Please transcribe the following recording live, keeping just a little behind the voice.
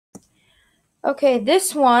Okay,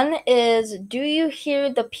 this one is Do You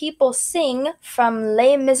Hear the People Sing from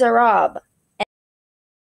Les Miserables?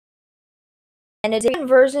 And it's a different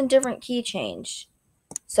version, different key change.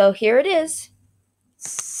 So here it is.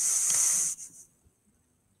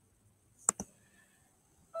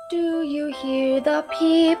 Do you hear the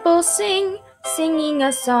people sing, singing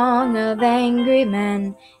a song of angry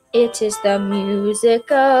men? It is the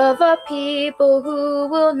music of a people who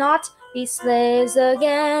will not be slaves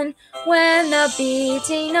again. When the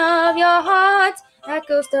beating of your heart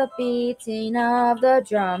echoes the beating of the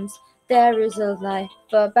drums, there is a life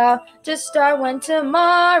about to start when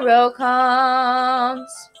tomorrow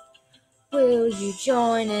comes. Will you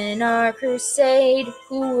join in our crusade?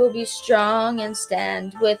 Who will be strong and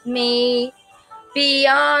stand with me?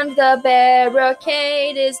 Beyond the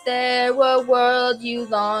barricade, is there a world you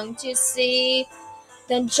long to see?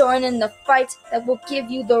 Then join in the fight that will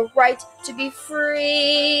give you the right to be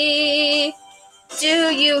free.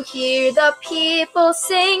 Do you hear the people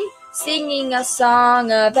sing, singing a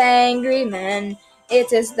song of angry men?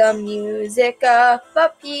 It is the music of a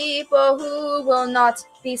people who will not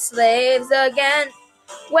be slaves again.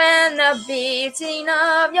 When the beating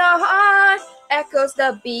of your heart echoes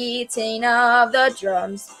the beating of the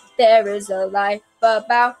drums, there is a life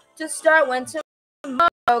about to start when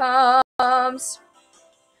tomorrow comes.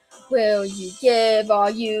 Will you give all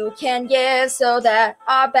you can give so that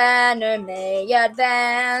our banner may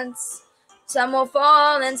advance? Some will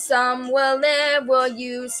fall and some will live. Will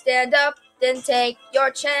you stand up, then take your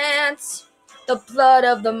chance? The blood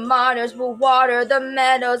of the martyrs will water the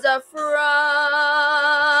meadows of France.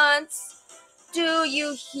 Do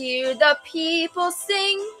you hear the people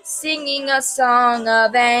sing, singing a song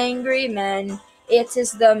of angry men? It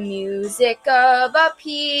is the music of a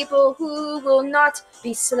people who will not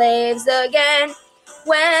be slaves again.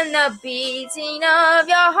 When the beating of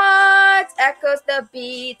your heart echoes the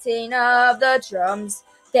beating of the drums,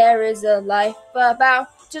 there is a life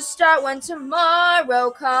about to start when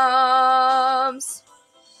tomorrow comes.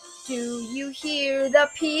 Do you hear the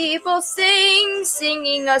people sing,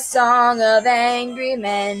 singing a song of angry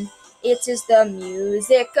men? It is the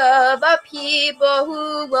music of a people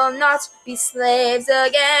who will not be slaves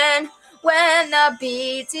again. When the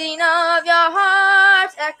beating of your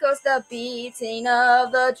heart echoes the beating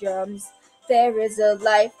of the drums, there is a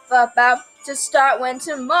life about to start when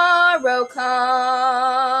tomorrow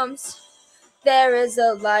comes. There is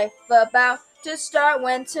a life about to start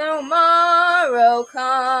when tomorrow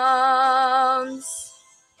comes.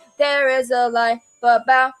 There is a life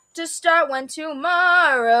about to start when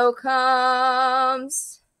tomorrow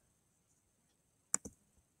comes.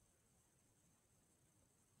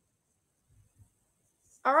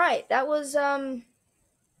 Alright, that was, Do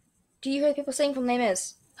You Hear the People Sing from Les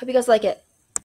Mis? Hope you guys like it.